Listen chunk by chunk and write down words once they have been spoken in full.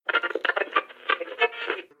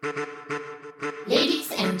Ladies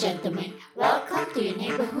and gentlemen, welcome to your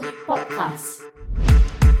neighborhood podcast.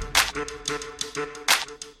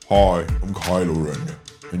 Hi, I'm Kylo Ren,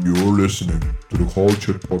 and you're listening to the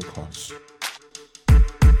Culture Podcast.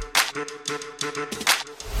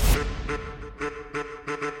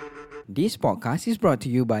 This podcast is brought to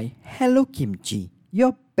you by Hello Kimchi,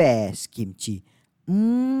 your best kimchi.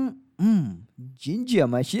 Ginger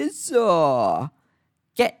mashiso.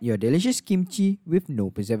 Get your delicious kimchi with no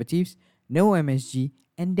preservatives, no MSG,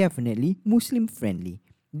 and definitely Muslim friendly.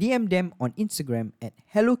 DM them on Instagram at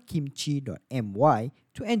hellokimchi.my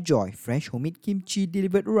to enjoy fresh homemade kimchi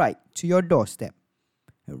delivered right to your doorstep.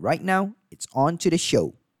 And right now, it's on to the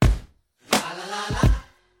show.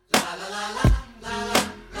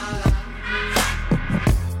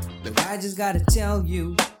 I just gotta tell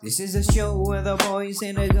you, this is a show where the boys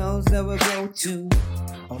and the girls never go to.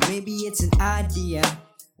 Or maybe it's an idea.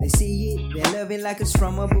 They see it, they love it like it's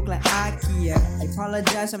from a book like IKEA. I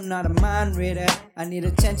apologize, I'm not a mind reader. I need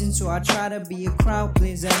attention, so I try to be a crowd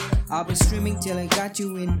pleaser. I've been streaming till I got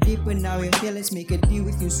you in deeper. Now you're here, let's make a deal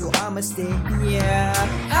with you, so I'ma stay here.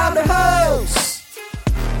 I'm the host.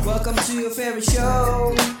 Welcome to your favorite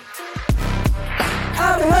show.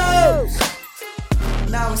 I'm the host.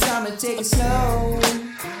 Now it's time to take it slow.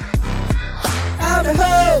 I'm the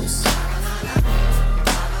host.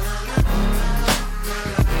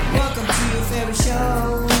 Welcome to your favorite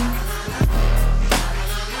show.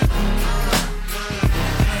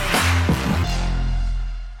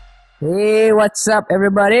 Hey, what's up,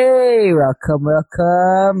 everybody?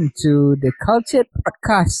 Welcome to the Cultured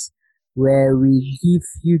Podcast, where we give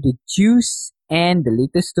you the juice and the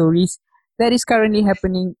latest stories that is currently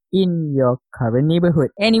happening in your current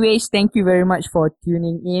neighborhood. Anyways, thank you very much for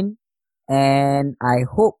tuning in, and I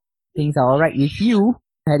hope things are alright with you.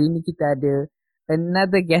 Hari ni kita ada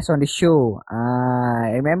another guest on the show.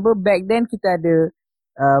 I remember back then kita ada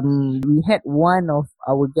we had one of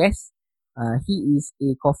our guests. He is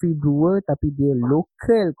a coffee brewer, tapi dia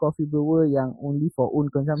local coffee brewer yang only for own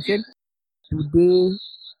consumption. Today,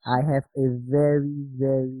 I have a very,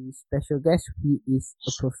 very special guest. He is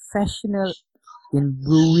a professional in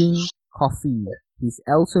brewing coffee. He's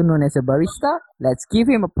also known as a barista. Let's give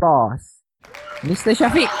him applause. Mr.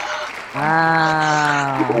 Shafiq.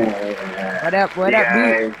 What up,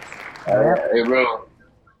 dude? Hey bro,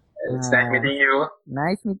 it's nice meeting you.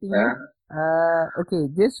 Nice meeting you.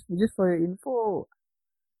 Okay, just for your info,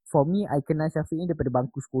 for me, I kenal Shafiq ni daripada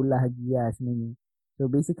bangku sekolah lagi lah sebenarnya.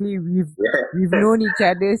 So basically, we've known each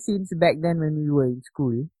other since back then when we were in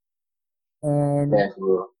school. And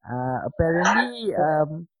apparently,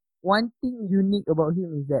 one thing unique about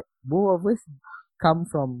him is that both of us come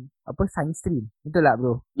from science stream. Betul tak,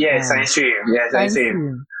 bro? Yeah, science stream. Yeah, science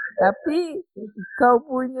stream. Tapi kau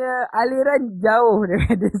punya aliran jauh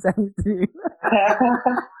daripada science stream.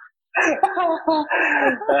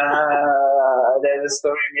 There's a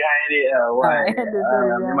story behind it. Why?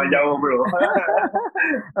 Memang jauh, bro.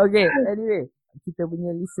 Okay, anyway, kita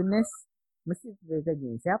punya listeners mesti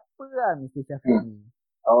tanya, siapa lah Mr. Shafiq ni?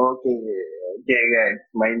 Okay, guys.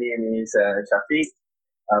 My name is Shafiq.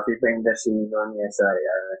 People industry know me as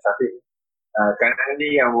Shafiq.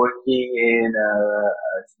 Currently, I'm working in a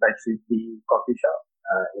specialty coffee shop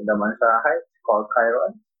in the Mansara Heights called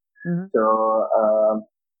Chiron. Mm-hmm. So,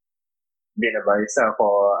 been a barista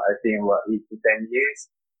for I think about 8 to 10 years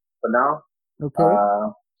for now. Okay.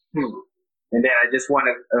 And then I just won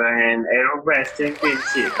an Aeropress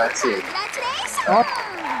championship last year. Oh.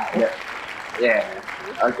 Yeah.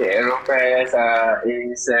 Okay. Aeropress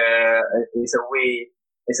is a way.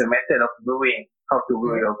 It's a method of brewing. How to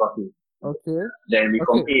brew your coffee. Okay. Then we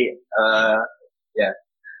compete.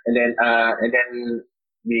 And then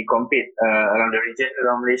we compete around the region,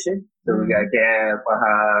 around Malaysia. So we got KL,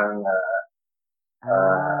 Pahang,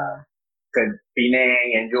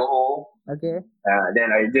 Penang and Johor. Okay.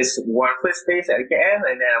 Then I just won first place at KL,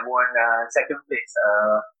 and then I won second place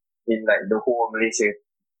in like the whole of Malaysia.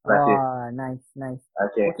 Nice.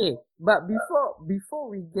 Okay. But before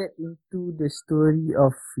we get into the story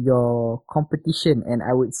of your competition, and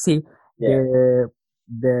I would say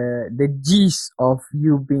the gist of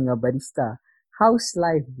you being a barista, how's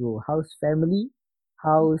life, bro? How's family?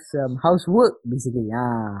 How's work, basically?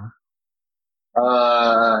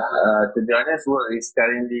 To be honest, work is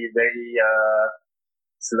currently very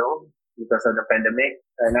slow because of the pandemic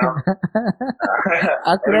right now.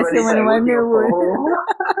 Aku rasa mana-mana pun.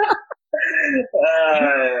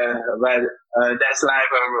 But that's life,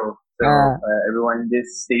 bro. So everyone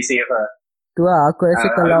just stay safe. Tu lah, aku rasa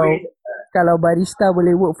kalau barista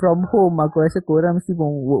boleh work from home, aku rasa korang mesti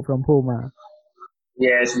pun work from home lah.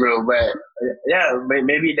 Yes, bro. But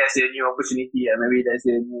maybe that's a new opportunity. Maybe that's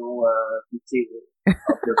a new feature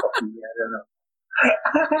of the coffee. I don't know.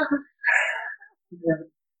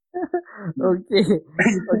 Okay.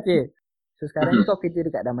 Okay. So sekarang ni kau kerja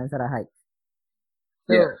dekat Damansara Heights.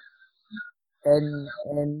 So Yeah.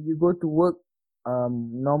 and you go to work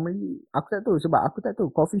normally aku tak tahu sebab aku tak tahu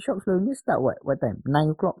coffee shop selalunya start what time?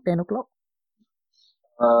 9 o'clock, 10 o'clock?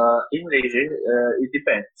 In Malaysia, it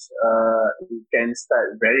depends. It can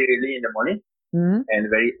start very early in the morning and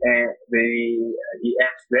very it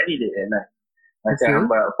ends very late at night. Macam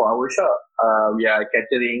for our shop, we are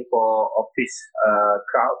catering for office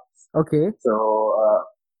crowds. Okay. So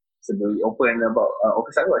we open about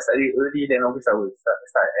office hours start early, then office hours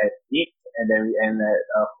start at 8 and then we end at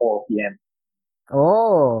 4 p.m.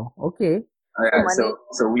 Oh, okay.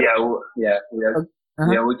 So we are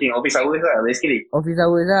working office hours lah basically. Office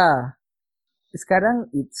hours lah. Sekarang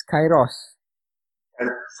it's Kairos.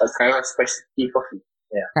 Kairos specialty coffee.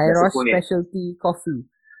 Yeah. Kairos specialty coffee.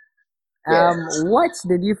 Yes. What's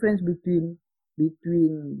the difference between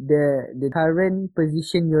the current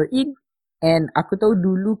position you're in and aku tahu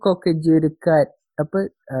dulu kau kerja dekat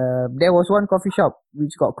there was one coffee shop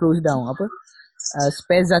which got closed down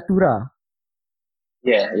Spezzatura.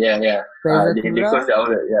 Yeah. They closed the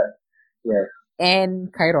outlet. Yeah. And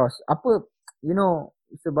Kairos.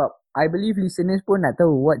 Sebab I believe listeners pun nak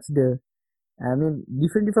tahu what's the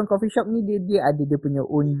different coffee shop ni dia ada dia punya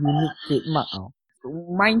own unique trademark tau.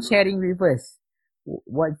 Mind sharing with us.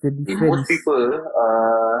 What's the difference? Most people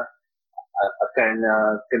akan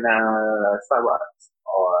kenal Starbucks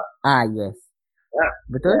or yes. Yeah.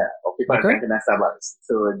 Betul? Yeah. Or people akan kenal Starbucks.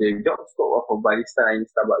 So the job scope of a barista in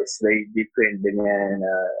Starbucks is very different dengan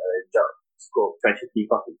job scope specialty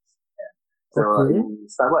coffee. Yeah. So in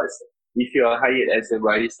Starbucks, if you are hired as a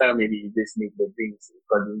barista, maybe you just make the drinks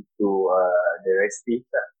according to the recipe.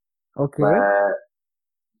 Okay. But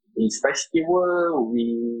in specialty world,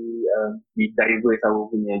 we diverse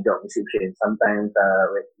our punya job description. Sometimes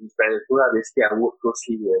in specialty world, basically I work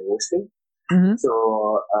closely with roasting. So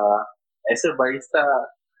as a barista,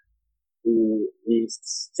 it is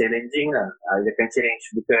challenging lah. It can change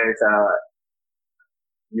because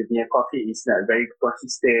your coffee is not very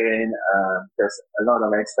consistent because a lot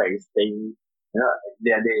of aspects playing,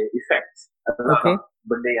 there are the effects. A lot of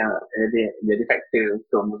benda yang jadi factor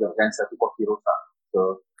untuk menyebabkan satu kopi rosak.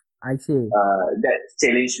 So I see. That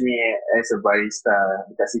challenged me as a barista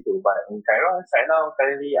dekat situ. But in Kairos, right now,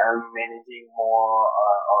 currently I'm managing more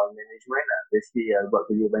on management. Basically, I buat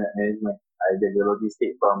kerja banyak management. I jaga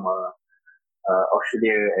logistik from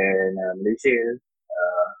Australia and Malaysia.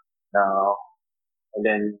 Now, and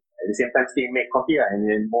then at the same time still make coffee and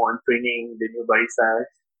then more on training the new baristas.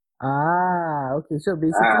 Okay. So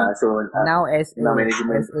basically, now as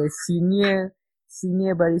a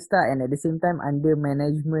senior barista and at the same time under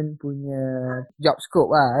management punya job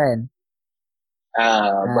scope lah kan.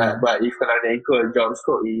 But if kalau they ikut job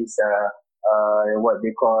scope is what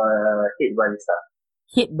they call head barista.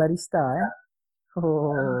 Head barista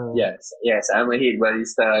Oh. Yes, I'm a head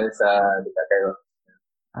barista dekat Kairos.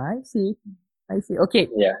 I see.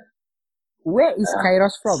 Okay. Yeah. Where is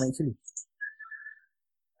Kairos from actually?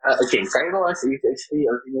 Okay, Kairos is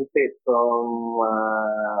actually originated from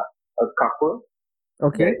a couple.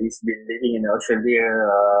 Okay. That is been living in Australia,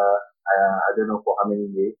 I don't know for how many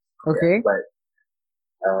years. Okay. Yeah, but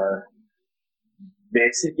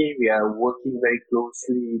basically, we are working very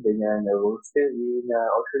closely dengan a roaster in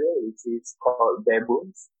Australia, which is called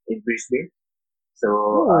Baboons in Brisbane.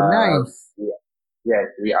 So, nice. Yeah,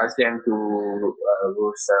 we ask them to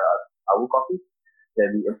roast our coffee.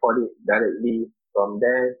 Then we import it directly from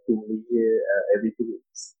there to Malaysia every 2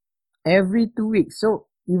 weeks. Every 2 weeks. So,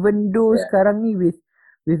 even though sekarang ni with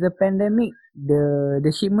the pandemic,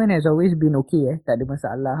 the shipment has always been okay tak ada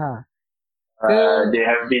masalah There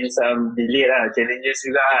have been some delay challenges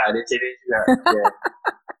juga ada challenge juga.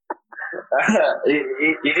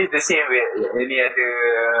 It is the same with any other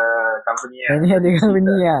company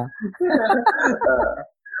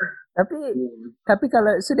Tapi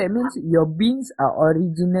kalau so that means you're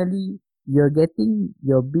getting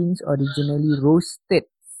your beans originally roasted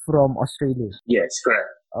from Australia. Yes,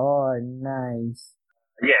 correct. Oh, nice.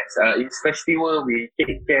 Yes, in specialty world, we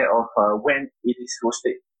take care of when it is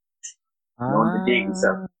roasted. On the day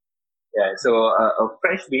itself. Yeah, so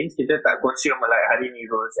fresh beans, kita tak consume like hari ni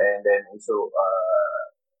roast and then also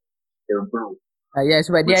the brew.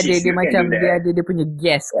 Sebab dia ada dia punya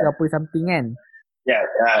gas ke apa something kan. Yeah,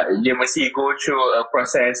 you must go through a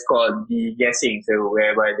process called degassing, so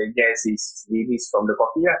whereby the gas is released from the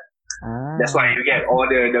coffee. That's why you get all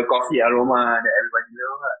the coffee aroma that everybody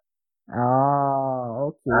knows.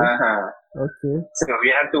 Okay. Uh-huh. Okay. So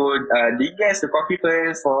we have to degas the coffee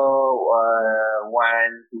first for 1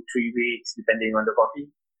 to 3 weeks, depending on the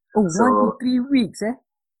coffee. Oh, So 1 to 3 weeks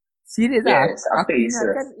Serious yes, after Aku it's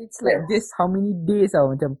ingatkan it's like yes. just how many days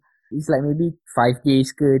macam it's like maybe 5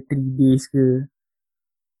 days ke 3 days ke.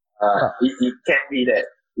 But It can be that.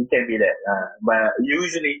 It can be that. But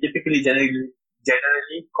usually, typically,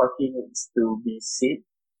 generally, coffee needs to be sit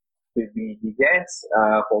to be degas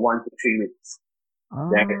for 1 to 3 weeks.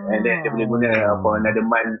 And then dia boleh guna for another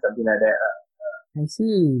month, something like that. I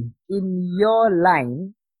see. In your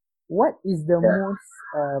line, what is the Yeah. most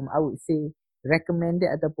I would say recommended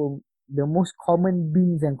ataupun the most common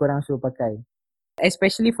beans yang korang suruh pakai?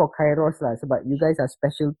 Especially for Kairos lah sebab you guys are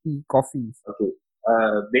specialty coffees. Okay.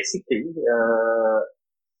 Basically,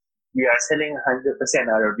 we are selling 100%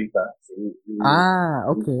 Arabica. So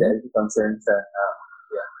Okay. That concerns. Yeah.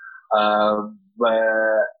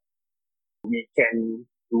 But we can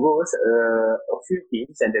roast a few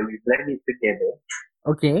beans and then we blend it together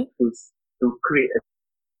Okay. to create a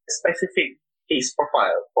specific taste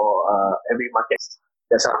profile for every market.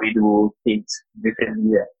 That's how we do things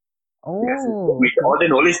differently. Yeah. Because Oh. with all the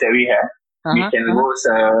knowledge that we have, we can Uh-huh. roast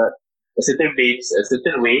a certain beans a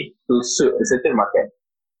certain way to suit a certain market.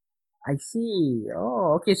 I see.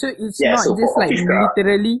 Oh, okay. So it's Yeah, not so just for like office craft,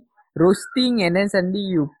 literally roasting and then suddenly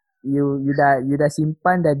you dah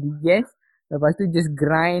simpan dah digas. Lepas tu just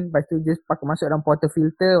grind, lepas tu just pakai masuk dalam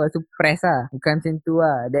portafilter, lepas tu press lah. Bukan macam tu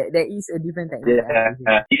lah. There is a different technique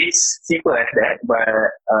lah. it is simple as that, but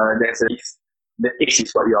there's a the taste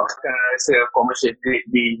is what you ask. Commercial grade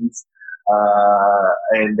beans,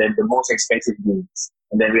 and then the most expensive beans,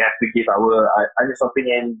 and then we have to give our honest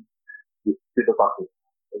opinion to the coffee.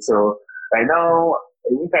 So right now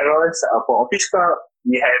in Paris for office car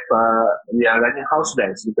we are running house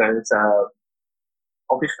blends because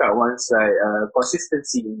office car wants like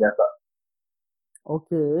consistency in their cup.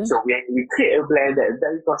 Okay. So we create a blend that is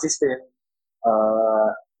very consistent.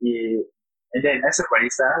 And then as a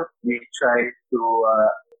barista, we try to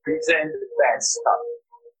present the best cup,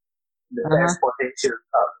 the best potential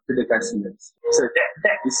cup to the consumers. So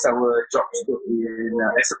that is our job scope in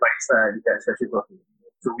as a barista in special coffee.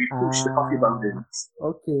 So we push the coffee boundaries.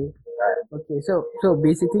 Okay. Okay. So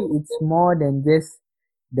basically it's more than just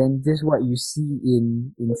what you see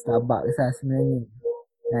in Starbucks lah sebenarnya.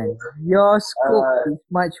 Kan? Your scope is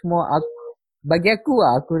much more bagi aku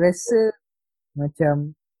aku rasa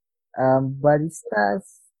macam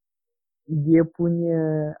baristas dia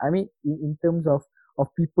punya I mean in terms of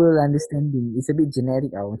people understanding it's a bit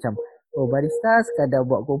generic macam barista sekadar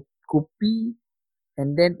buat kopi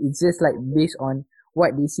and then it's just like based on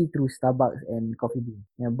what they see through Starbucks and Coffee Bean.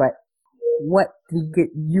 Yeah, but what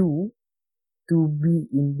triggered you to be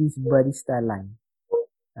in this barista line?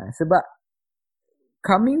 Sebab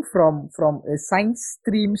coming from a science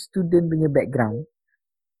stream student punya background,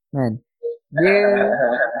 kan? Dia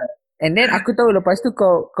and then aku tahu lepas tu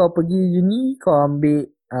kau pergi uni kau ambil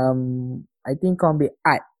I think kau ambil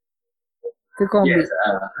art. Ke kau ambil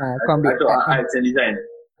kau ambil arts and design.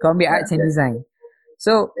 Kau ambil arts and design.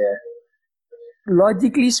 So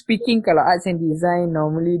logically speaking kalau arts and design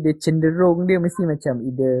normally dia cenderung dia mesti macam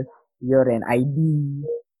either you're an ID,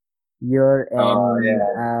 you're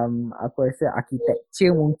an aku rasa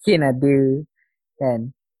architecture mungkin ada kan.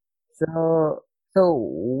 So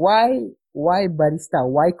why barista?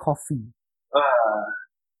 Why coffee?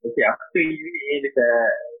 Okay, after uni dekat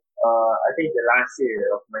I think the last year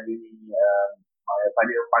of my uni, my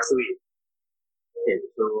father passed away. Okay,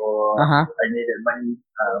 so I needed money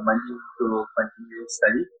to continue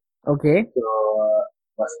study. Okay. So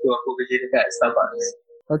masa tu aku kerja dekat Starbucks.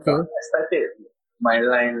 Okay. So, I started my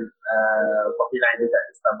line coffee line dekat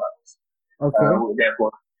Starbucks. Okay. Worked there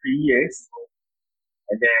for 3 years.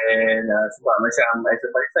 And then sebab macam as a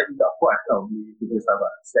barista juga puas tau beli kerja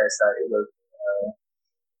Starbucks. That's it was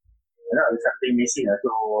something missing.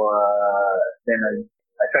 So then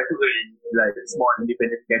I tried to earn like small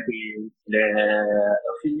independent cafe. Then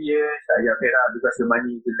a few years I got fed up because the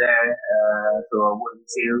money is there. So I work in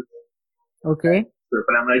sales. Okay. So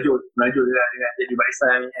pernah merajuk dengan jadi barista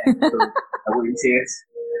ni. So I work in sales.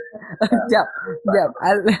 Sekejap.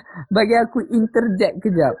 Bagi aku interject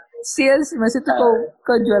kejap. Sales masa tu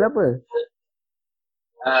kau jual apa?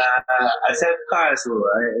 I sell cars tu.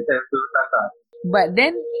 I sell Toyota car. But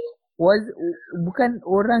then bukan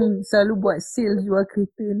orang selalu buat sales jual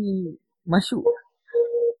kereta ni masuk.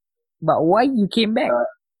 But why you came back?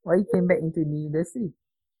 Why you came back into the industry?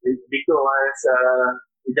 Because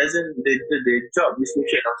it doesn't the job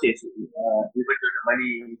description of sales even though the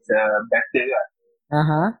money is better lah.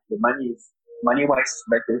 Uh-huh. The money wise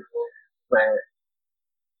better, but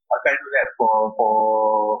I can't do that for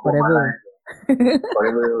my Forever. life.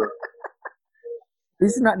 Forever.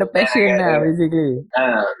 It's not the Then I passion get lah, basically.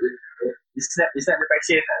 it's not the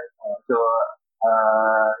passion. So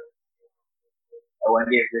uh, one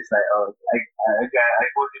day I just like I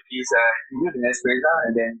go to this interview dengan Espressa,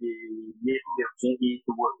 and then they gave me the opportunity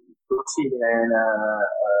to work closely dengan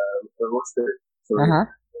the roaster. So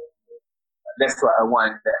that's what I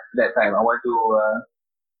want that time. I want to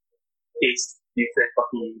taste different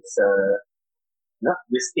coffees.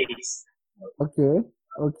 This taste. Okay.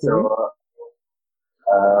 So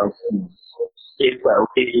it's quite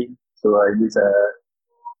okay. So I use a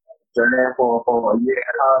journal for a year and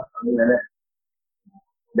a half, something like that.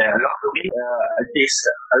 Then along the way, I taste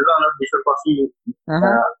a lot of different coffee.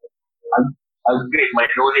 Upgrade my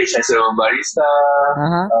knowledge as a barista.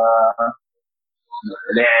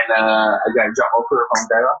 Then I got a job offer from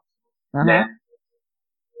Taiwan. Then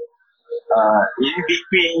in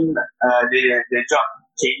between the job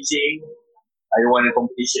changing, I won a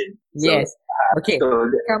competition. Yes. Okay. So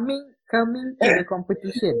coming to the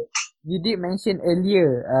competition. You did mention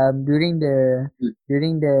earlier during the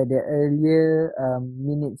earlier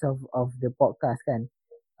minutes of the podcast kan.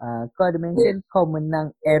 Kau ada mention kau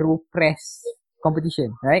menang AeroPress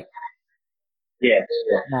competition, right? Yes.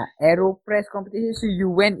 Nah, AeroPress competition, so you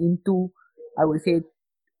went into, I would say,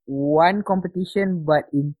 one competition but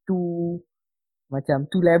into macam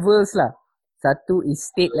two levels lah. Satu is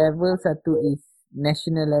state level, satu is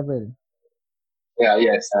national level. Yeah,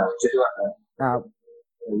 yes. Macam tu lah.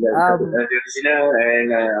 Ada regional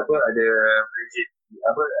and ada region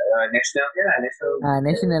national je lah.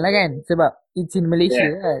 National lah kan, sebab it's in Malaysia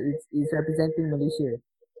lah. It's representing Malaysia.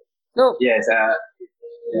 So yes.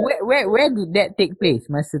 Where did that take place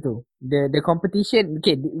masa tu? The competition.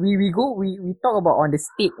 Okay, we talk about on the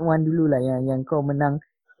state one dulu lah, yang kau menang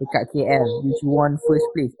dekat KL, which you won first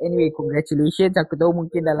place. Anyway, congratulations. Aku tahu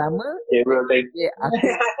mungkin dah lama. Okay bro, thank you. Aku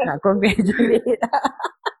nak congratulate.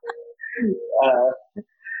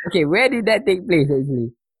 Okay, where did that take place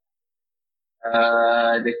actually?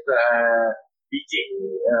 Dekat DJ,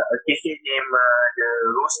 a cafe named The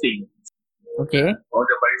Roasting. Okay. All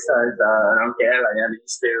the baristas around KL lah yang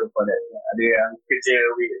register for that. Ada yang kerja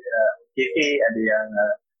with cafe, ada yang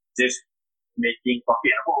just making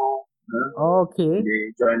coffee at home. Okay.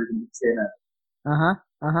 They join the competition lah.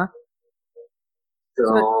 So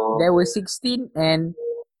there were 16 and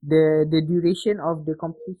the duration of the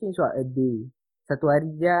competition is what, a day? Satu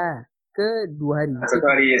hari je ke 2 hari? Satu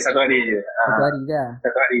hari je. Satu hari je.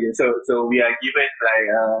 Satu hari je. So we are given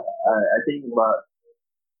like I think about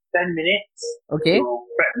 10 minutes to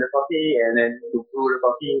prep the coffee and then to brew the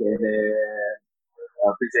coffee and then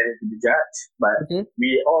present it to the judge. But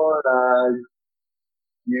we all are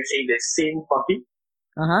using the same coffee.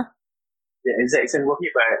 The exact same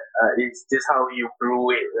coffee, but it's just how you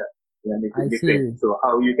brew it. Make it different. So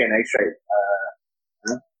how you can extract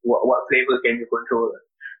what flavor can you control.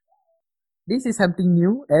 This is something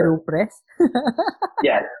new, AeroPress.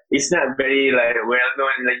 Yeah, it's not very like well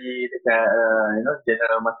known lagi dekat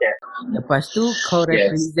general market. Lepas tu kau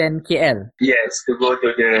represent KL. Yes, to go to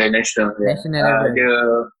the national level.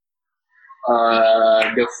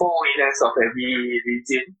 The 4 winners of every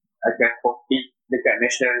region akan compete dekat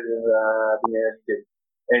national region.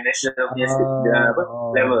 National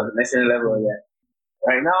level. Yeah.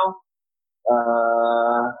 Right now,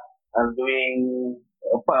 I'm doing,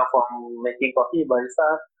 apart from making coffee barista,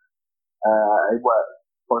 I buat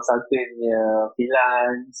consultant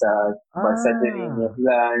freelance, bartending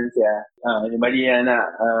freelance. Anybody yang nak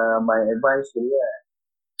my advice boleh lah.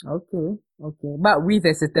 Okay. But with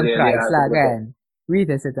a certain price lah kan?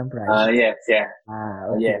 With a certain price. Yes.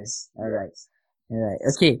 Yes. Alright.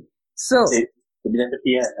 Okay. So Bilang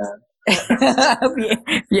tepi lah.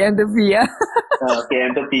 PM tepi lah. PM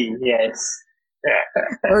tepi, yes.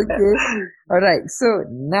 Okay. Alright. So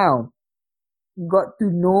now got to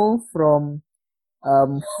know from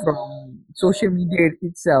social media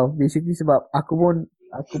itself, basically, sebab aku pun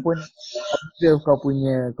observe kau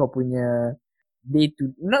punya day to,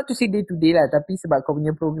 not to say day to day lah, tapi sebab kau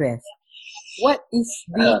punya progress. What is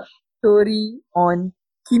the story on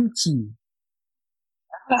Kimchi?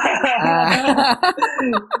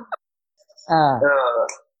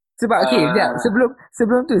 Sebab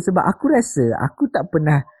sebelum tu, sebab aku rasa aku tak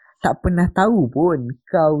pernah tahu pun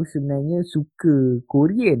kau sebenarnya suka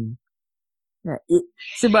Korean.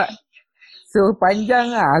 Sebab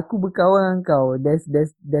sepanjang aku berkawan dengan kau,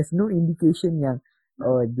 there's no indication yang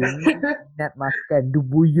dia nak makan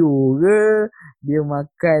dubuyo ke, dia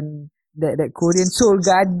makan that Korean Soul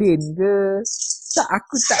Garden ke. Tak,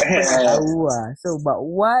 aku tak pernah tahu lah. So, but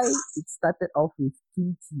why it started off with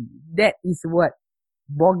kimchi? That is what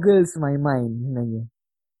boggles my mind sebenarnya.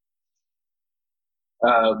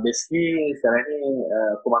 Basically sekarang ni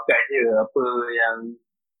aku makan je apa yang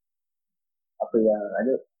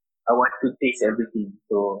ada. I want to taste everything.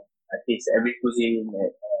 So I taste every cuisine,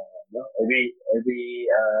 every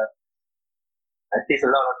I taste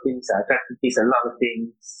a lot of things. I try to taste a lot of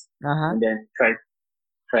things, and then try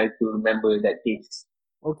to remember that taste.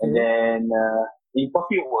 Okay. And then in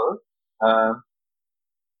coffee world,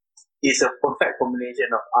 it's a perfect combination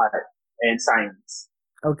of art and science.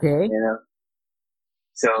 Okay. You know,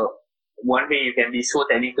 so one way you can be so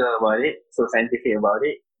technical about it, so scientific about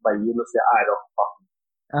it, but you lose the art of coffee.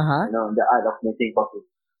 You know, the art of making coffee.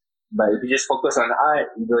 But if you just focus on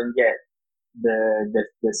art, you don't get the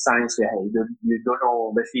science behind it. You don't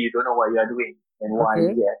know, basically you don't know what you are doing and why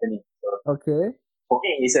is it happening. So, for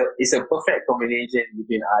me, it's a perfect combination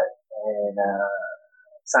between art and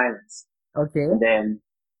science. Okay. And then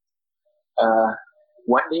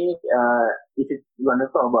one day, if you want to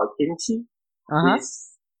talk about kimchi,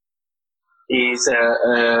 is a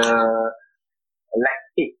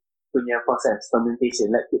lactic punya process,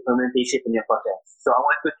 lactic fermentation punya process. So I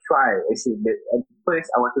want to try, actually, at first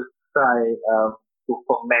I want to try to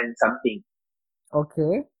ferment something.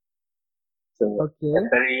 Okay. So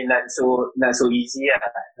very not so easy.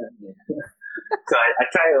 So I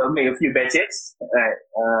try to make a few batches, right?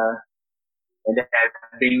 And then I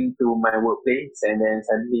bring to my workplace, and then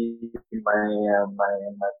suddenly my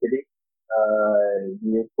colleague,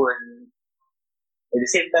 dia pun at the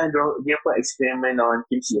same time dia pun experiment on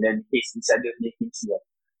kimchi, and then taste each other punya kimchi.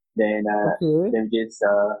 Then then just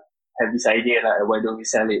have this idea like, why don't we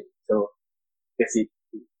sell it? So because it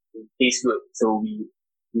tastes good, so we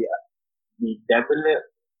develop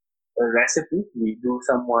a recipe. We do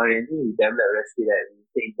some more R&D. We develop a recipe that we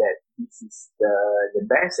think that this is the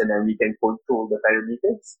best, and then we can control the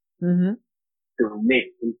parameters to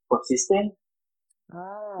make it consistent.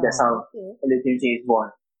 That's how the kimchi is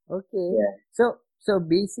born. Okay. Yeah. So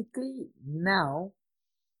basically now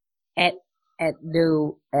at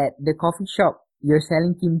the coffee shop you're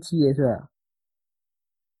selling kimchi as well.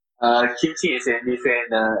 Kimchi is a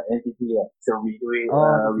different entity. So we do it.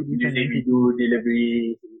 Usually we do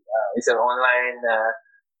delivery. It's an online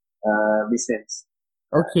business.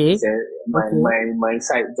 Okay. It's my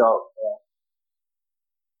side job.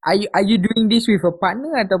 Are you doing this with a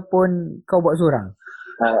partner ataupun kau buat seorang?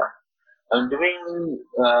 I'm doing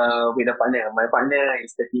with a partner. My partner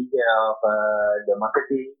is taking care of the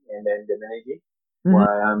marketing and then the managing,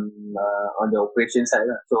 while I'm on the operation side.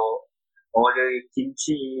 So all the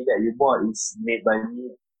kimchi that you bought is made by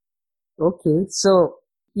me. Okay. So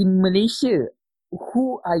in Malaysia,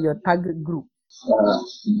 who are your target group?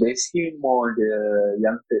 Basically more the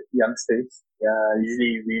youngsters.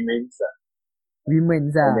 Usually women's.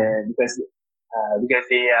 Women's And then because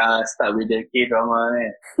they start with the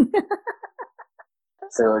K-drama.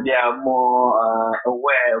 So they are more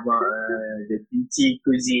aware about the kimchi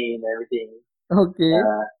cuisine and everything. Okay.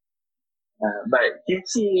 But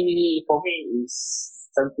kimchi for me is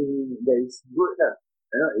something that is good.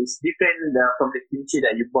 You know, it's different from the kimchi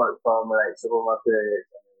that you bought from like supermarket.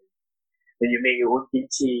 When you make your own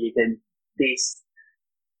kimchi, you can taste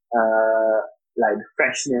like the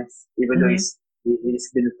freshness, even though it's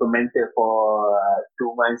been fermented for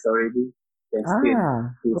 2 months already. You can still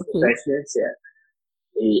taste the freshness. Yeah.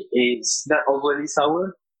 It's not overly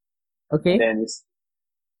sour. Okay. And then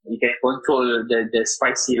you can control the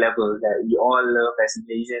spicy level that we all love as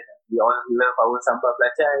Malaysian. We all love our sambal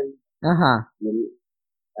belacan.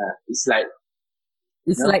 It's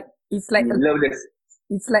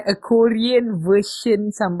like a Korean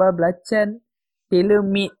version sambal belacan tailor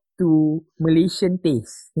made to Malaysian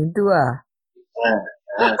taste. Itu lah.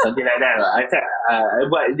 Something like that.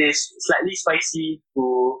 But it's slightly spicy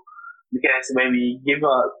because when we give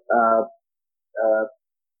out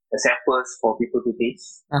samples for people to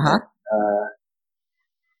taste,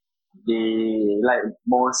 they like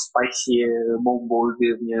more spicier, more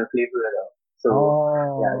bolder punya flavor. So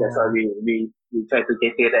that's why we try to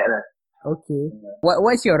cater that lah. Okay.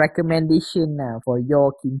 What's your recommendation for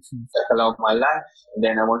your kimchi? Kalau malas,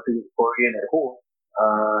 then I want to eat Korean at home.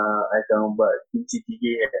 I akan buat kimchi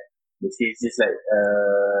tiga. Basically it's just like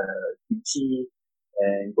kimchi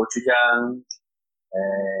and gochujang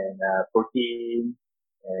and protein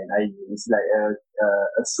and it's like a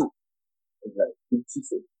soup. It's like kimchi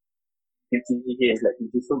soup. Kimchi tiga is like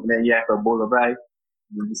kimchi soup, and then you have a bowl of rice.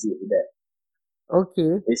 You just eat with that.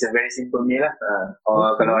 Okay. It's a very simple meal lah.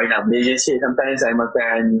 Or Okay. kalau I nak Malaysian shit, sometimes I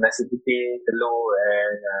makan nasi putih, telur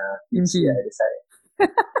and Kimchi. kimchi at the side.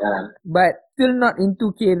 But still not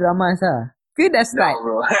into K-dramas ah. Ke dah No start?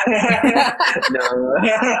 bro. No.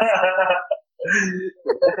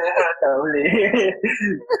 Tak boleh.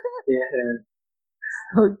 Yeah.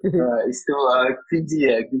 Okay. It's too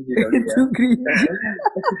cringy cringy tak boleh Too cringy.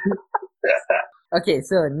 Okay,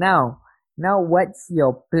 so now what's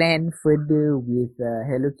your plan further with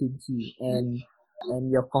Hello Kimchi and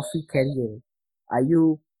your coffee career? Are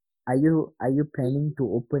you planning to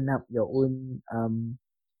open up your own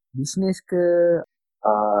business ke?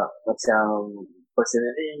 Macam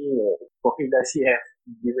personally, coffee industry have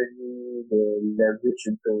given me the leverage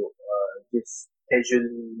untuk just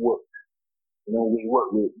casually work. You know, we work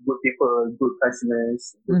with good people, good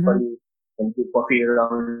customers, good colleagues, and good coffee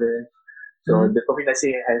around there. So the coffee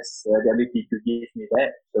industry has the ability to give me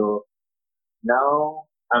that. So now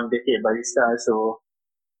I'm the head barista. So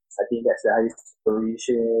I think that's the highest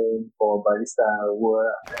position for barista world.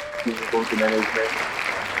 Being able to management.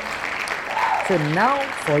 So now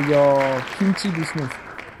for your kimchi business,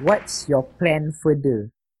 what's your plan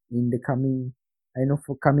further in the coming,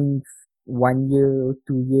 for coming 1 year or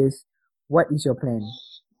 2 years? What is your plan?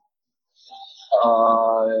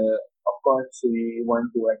 Of course, we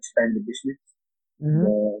want to expand the business.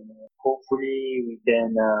 Then hopefully we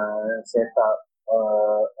can set up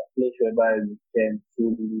a place whereby we can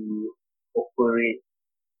fully operate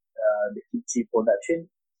the kimchi production.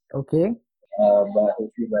 Okay. But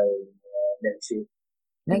hopefully by next year.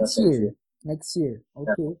 Next year.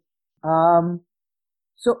 Okay.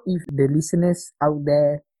 So if the listeners out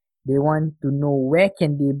there, they want to know where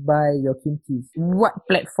can they buy your kimchi, what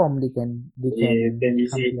platform they can You can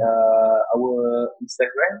visit our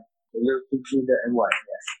Instagram, hellokimchi.my.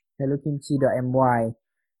 Yes. hellokimchi.my.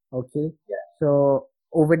 Okay. Yeah. So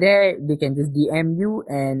over there they can just DM you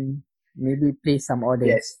and maybe place some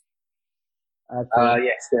orders. Yes. Okay.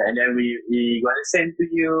 Yes. And then we gonna send to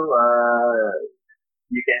you.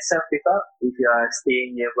 You can self pick up if you are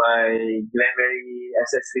staying nearby Glenberry,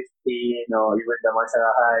 SS15, or even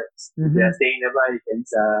Damansara Heights. If you are staying nearby, you can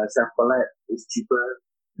self collect. It's cheaper.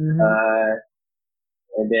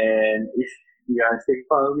 And then if you are staying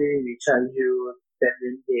far away, we charge you 10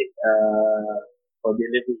 ringgit for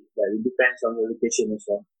delivery. But it depends on the location as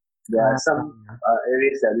well. There are some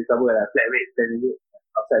areas that we cover flat rate 10 ringgit.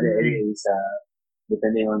 Outside the area is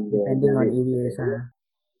depending on the areas.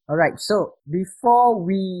 Alright, so before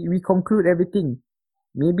we conclude everything,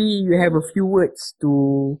 maybe you have a few words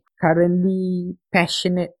to currently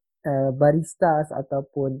passionate baristas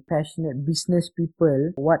ataupun passionate business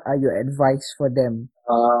people. What are your advice for them?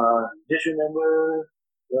 Just remember,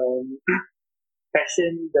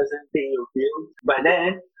 passion doesn't pay your bills, but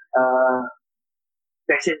then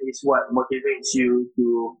passion is what motivates you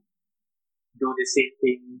to do the same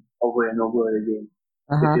thing over and over again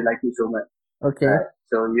if you like it so much. Okay.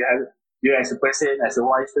 So you as a person, as a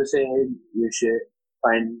wise person, you should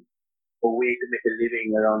find a way to make a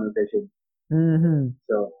living around your passion.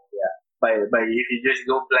 So yeah, but if you just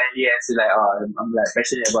go blindly and say like, I'm like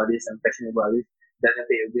passionate about this, doesn't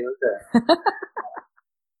pay your bills.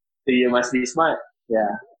 So you must be smart.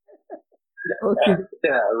 Yeah. Okay.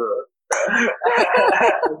 Yeah, bro.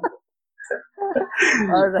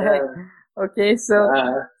 Alright. Okay, so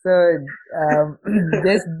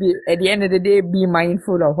just be at the end of the day, be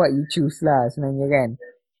mindful of what you choose lah sebenarnya kan.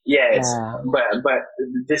 Yes, but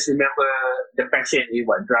just remember the passion is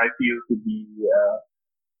what drive you to be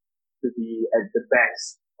at the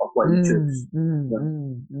best of what you choose.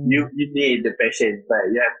 You need the passion,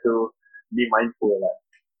 but you have to be mindful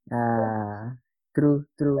lah. True.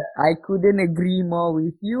 I couldn't agree more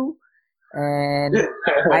with you, and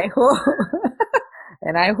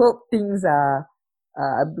I hope things are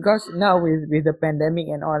because now with the pandemic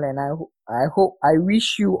and all, and I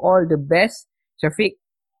wish you all the best, Shafiq,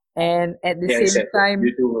 and at the same time,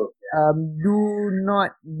 you too. Do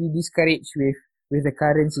not be discouraged with the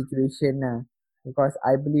current situation because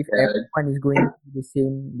I believe everyone is going through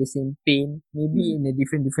the same pain, maybe in a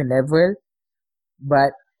different level,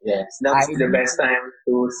 but yes, now's the best time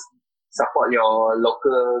to support your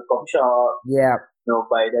local coffee shop. Yeah.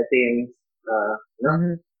 Buy the things.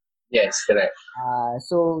 Yes, correct.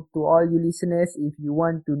 So to all you listeners, if you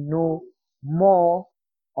want to know more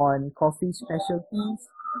on coffee specialties,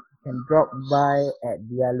 you can drop by at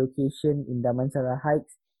their location in Damansara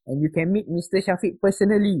Heights, and you can meet Mr. Shafiq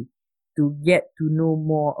personally to get to know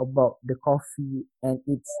more about the coffee and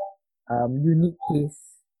its unique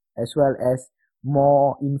taste, as well as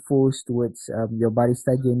more infos towards your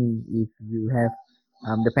barista journey if you have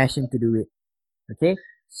the passion to do it. Okay,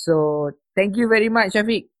 so thank you very much,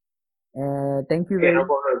 Shafiq. Thank you very no much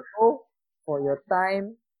problem. for your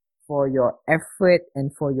time, for your effort,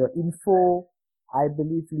 and for your info. I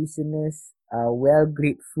believe listeners are well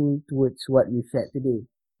grateful towards what we shared today.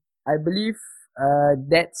 I believe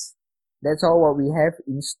that's all what we have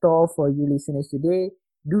in store for you listeners today.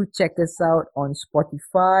 Do check us out on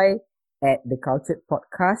Spotify at the Cultured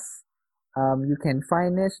Podcast. You can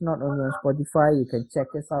find us not only on Spotify, you can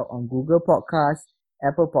check us out on Google Podcasts,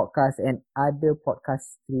 Apple Podcasts, and other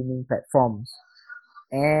podcast streaming platforms.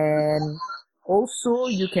 And also,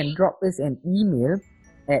 you can drop us an email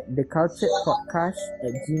at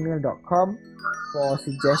theculturedpodcast@gmail.com for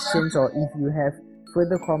suggestions, or if you have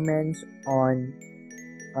further comments on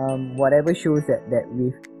whatever shows that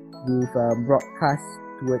we've broadcast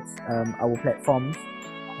towards our platforms.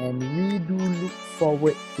 And we do look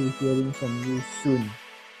forward to hearing from you soon.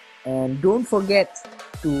 And don't forget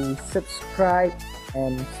to subscribe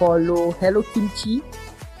and follow Hello Kimchi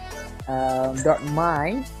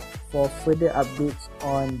 .my for further updates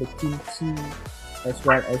on the kimchi, as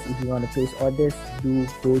well as if you want to place orders, do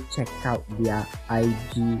go check out their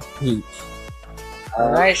IG page.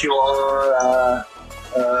 Alright. Wish you all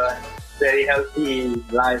very healthy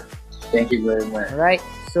life. Thank you very much. Alright,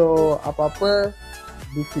 so apa-apa,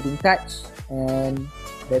 do keep in touch. And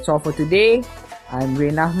that's all for today. I'm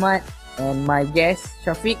Rain Ahmad and my guest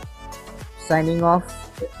Shafiq signing off,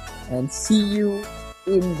 and see you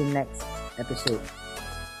in the next episode.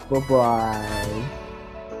 Bye-bye.